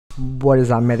What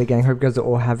is up, Medogang? Hope you guys are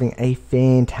all having a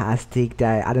fantastic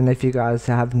day. I don't know if you guys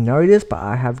have noticed, but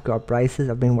I have got braces.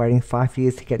 I've been waiting 5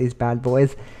 years to get these bad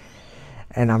boys,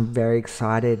 and I'm very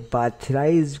excited. But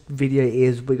today's video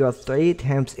is we got 3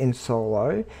 attempts in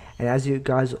solo, and as you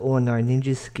guys all know,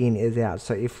 Ninja's skin is out.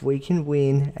 So if we can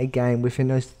win a game within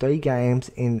those 3 games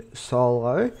in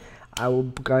solo, I will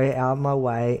go out my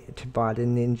way to buy the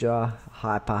Ninja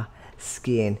Hyper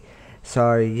skin.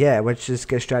 So yeah, let's just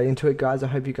get straight into it, guys. I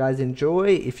hope you guys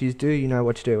enjoy. If you do, you know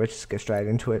what to do. Let's just get straight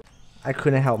into it. I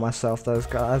couldn't help myself, those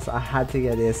guys. I had to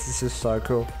get this. This is so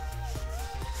cool.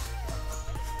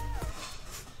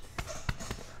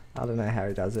 I don't know how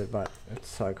he does it, but it's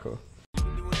so cool.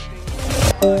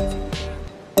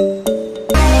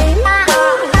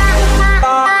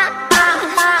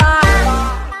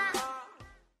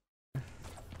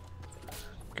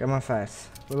 Get my face.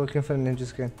 We're looking for the ninja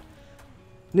skin.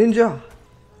 Ninja!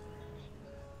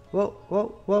 Whoa,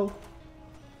 whoa, whoa.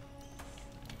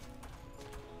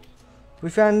 We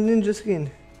found a ninja skin.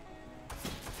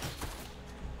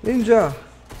 Ninja!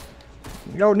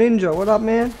 Yo, Ninja, what up,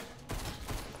 man?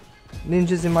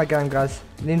 Ninja's in my game, guys.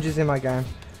 Ninja's in my game.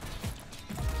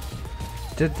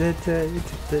 That's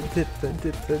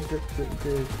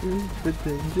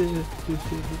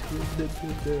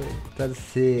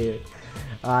it.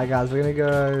 Alright, guys, we're gonna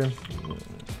go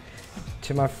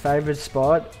to my favorite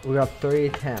spot. We got 3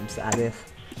 attempts at it.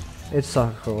 It's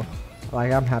so cool.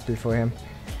 Like, I'm happy for him.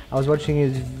 I was watching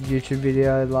his YouTube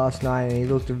video last night and he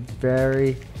looked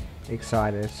very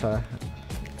excited, so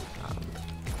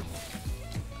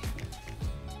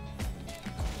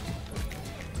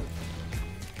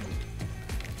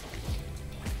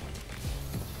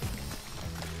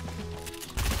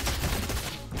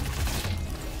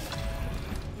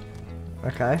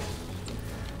okay.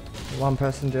 1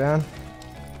 person down.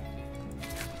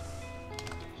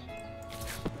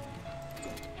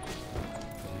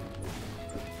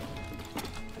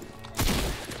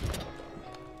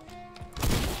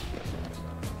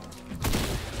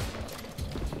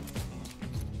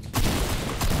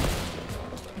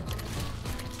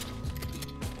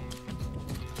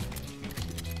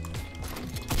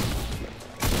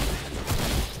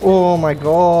 Oh my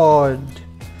god.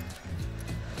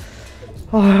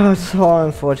 Oh, it's so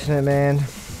unfortunate, man.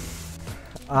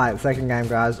 Alright, second game,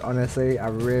 guys. Honestly, I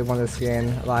really want to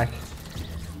skin. Like,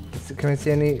 can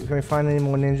we find any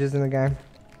more ninjas in the game?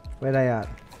 Where they at?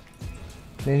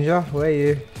 Ninja, where are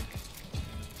you?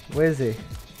 Where is he?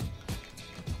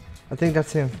 I think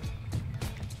that's him.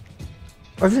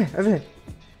 Over there, over there.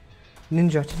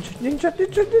 Ninja, ninja, ninja,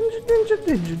 ninja, ninja,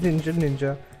 ninja, ninja,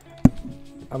 ninja.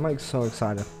 I'm like so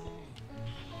excited.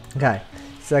 Okay.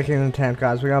 Second attempt,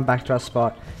 guys. We're going back to our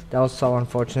spot. That was so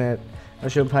unfortunate. I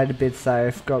should have played a bit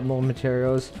safe. Got more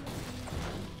materials.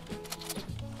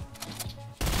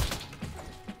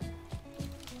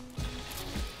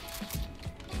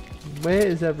 Where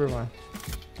is everyone?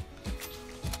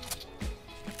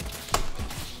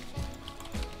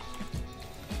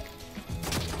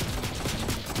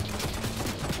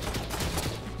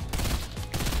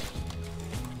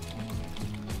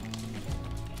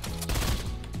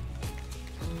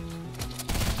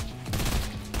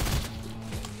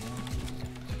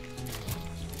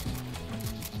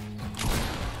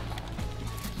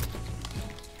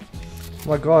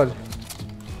 Oh my god.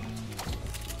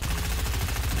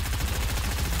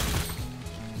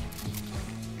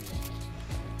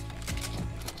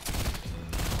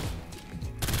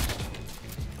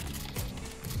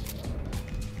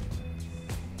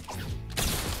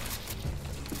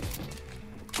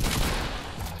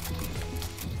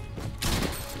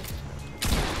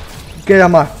 Get out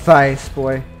of my face,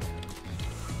 boy.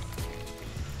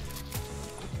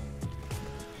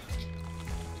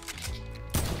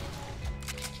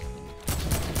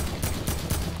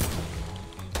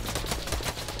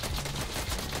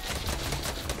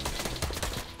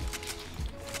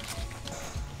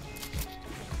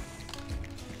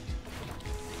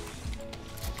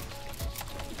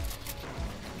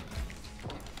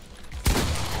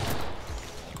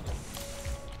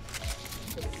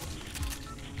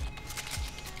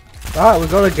 Alright, we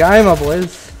got a game, my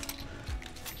boys.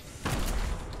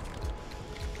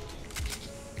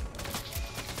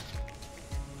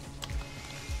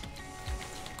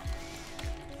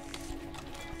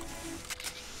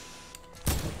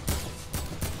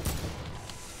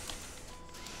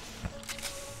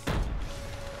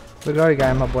 We got a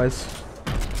game, my boys.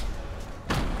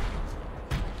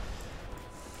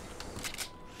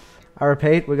 I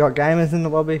repeat, we got gamers in the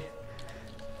lobby.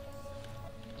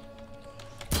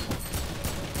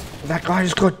 That guy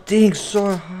just got dinged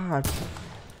so hard.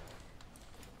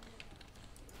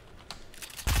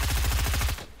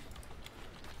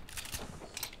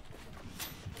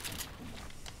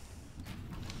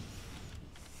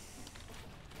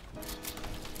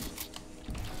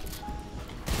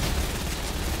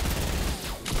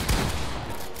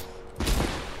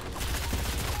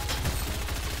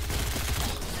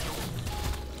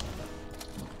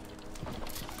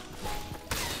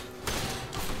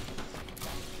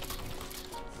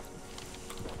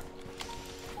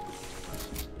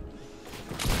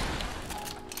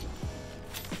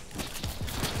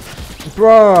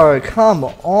 Bro, come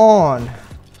on.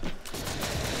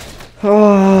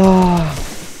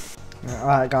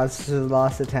 Alright guys, this is the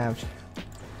last attempt.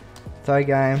 Third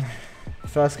game.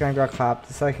 First game got clapped.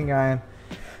 The second game,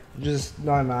 just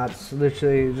no mats.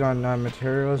 Literally no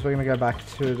materials. We're gonna go back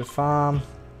to the farm.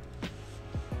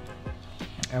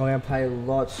 And we're gonna play a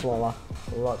lot slower.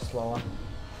 A lot slower.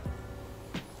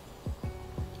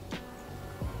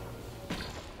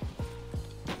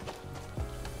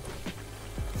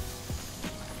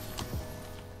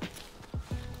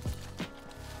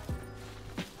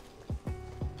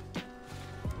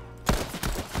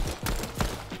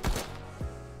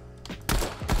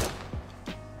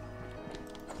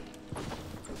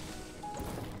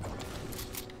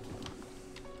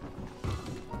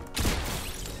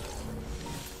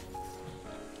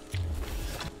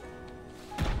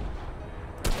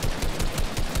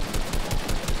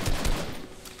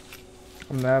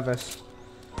 I'm nervous.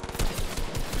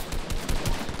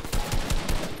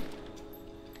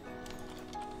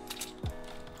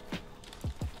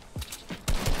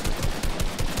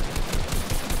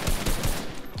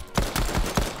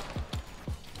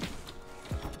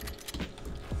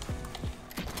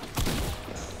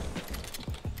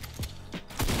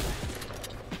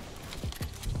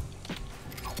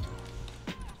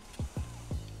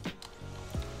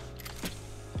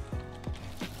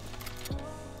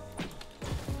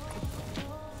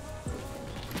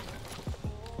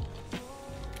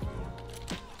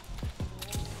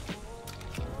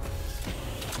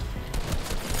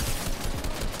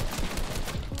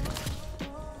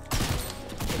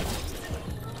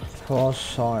 Oh,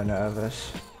 so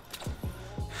nervous.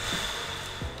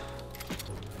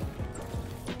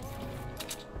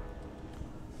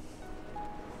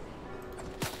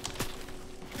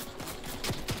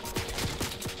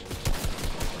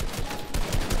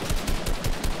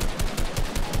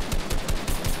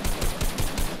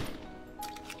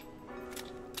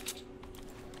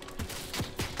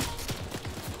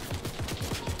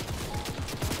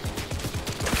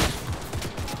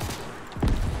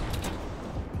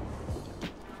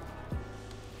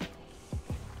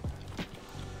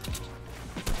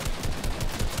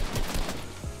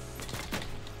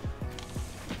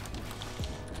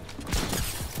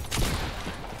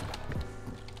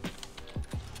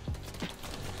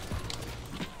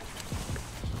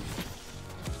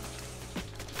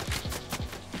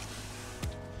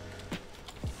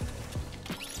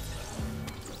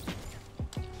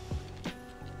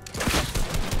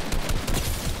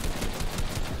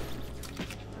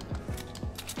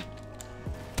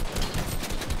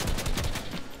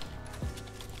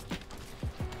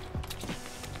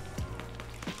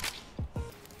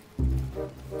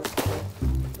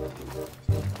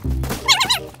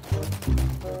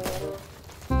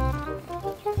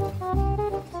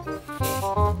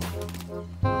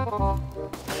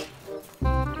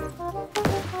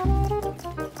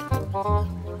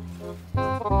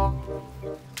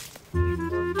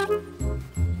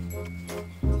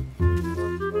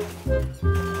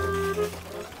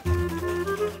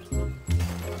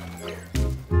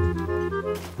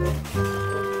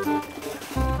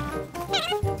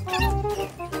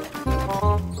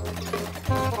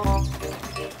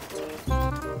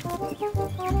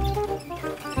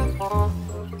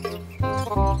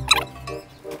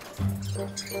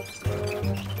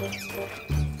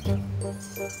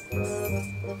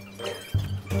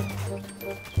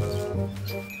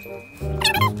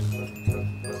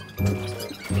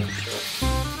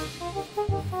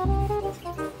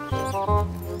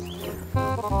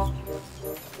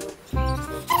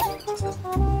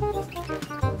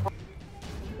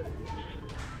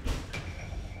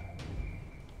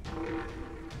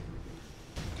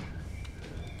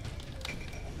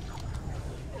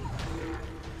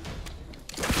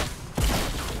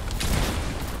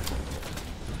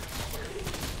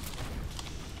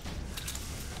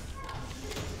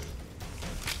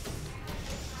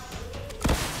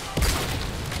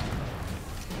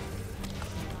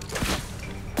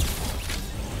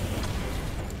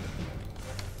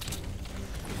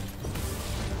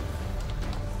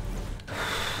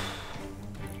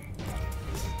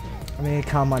 I need to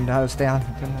calm my nose down.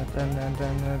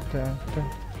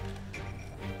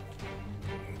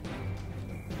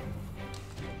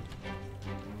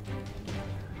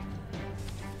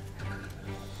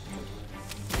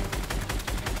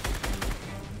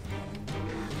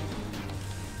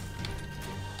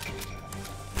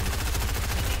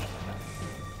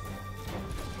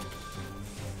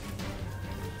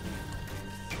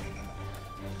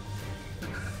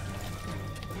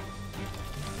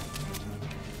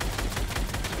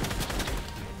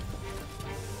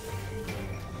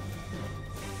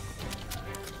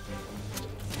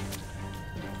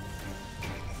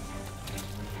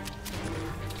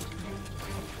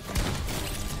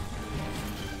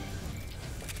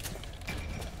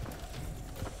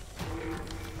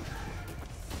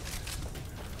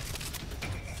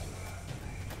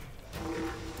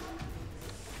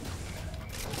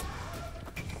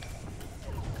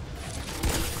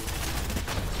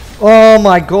 Oh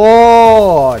my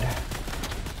god.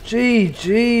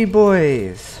 GG,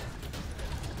 boys.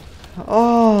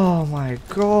 Oh my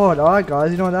god. Alright guys,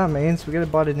 you know what that means? We gotta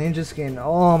buy the ninja skin.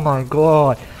 Oh my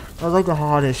god. That was like the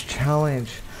hardest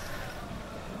challenge.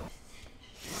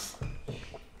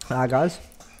 Alright guys.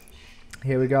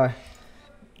 Here we go.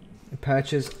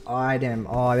 Purchase item.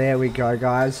 Oh, there we go,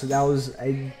 guys. So that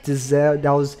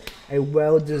was a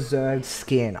well-deserved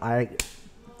skin.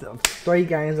 3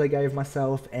 games I gave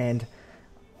myself, and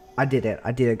I did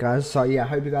it, guys. So yeah, I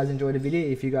hope you guys enjoyed the video.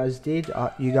 If you guys did,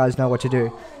 you guys know what to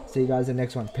do. See you guys in the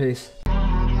next one. Peace.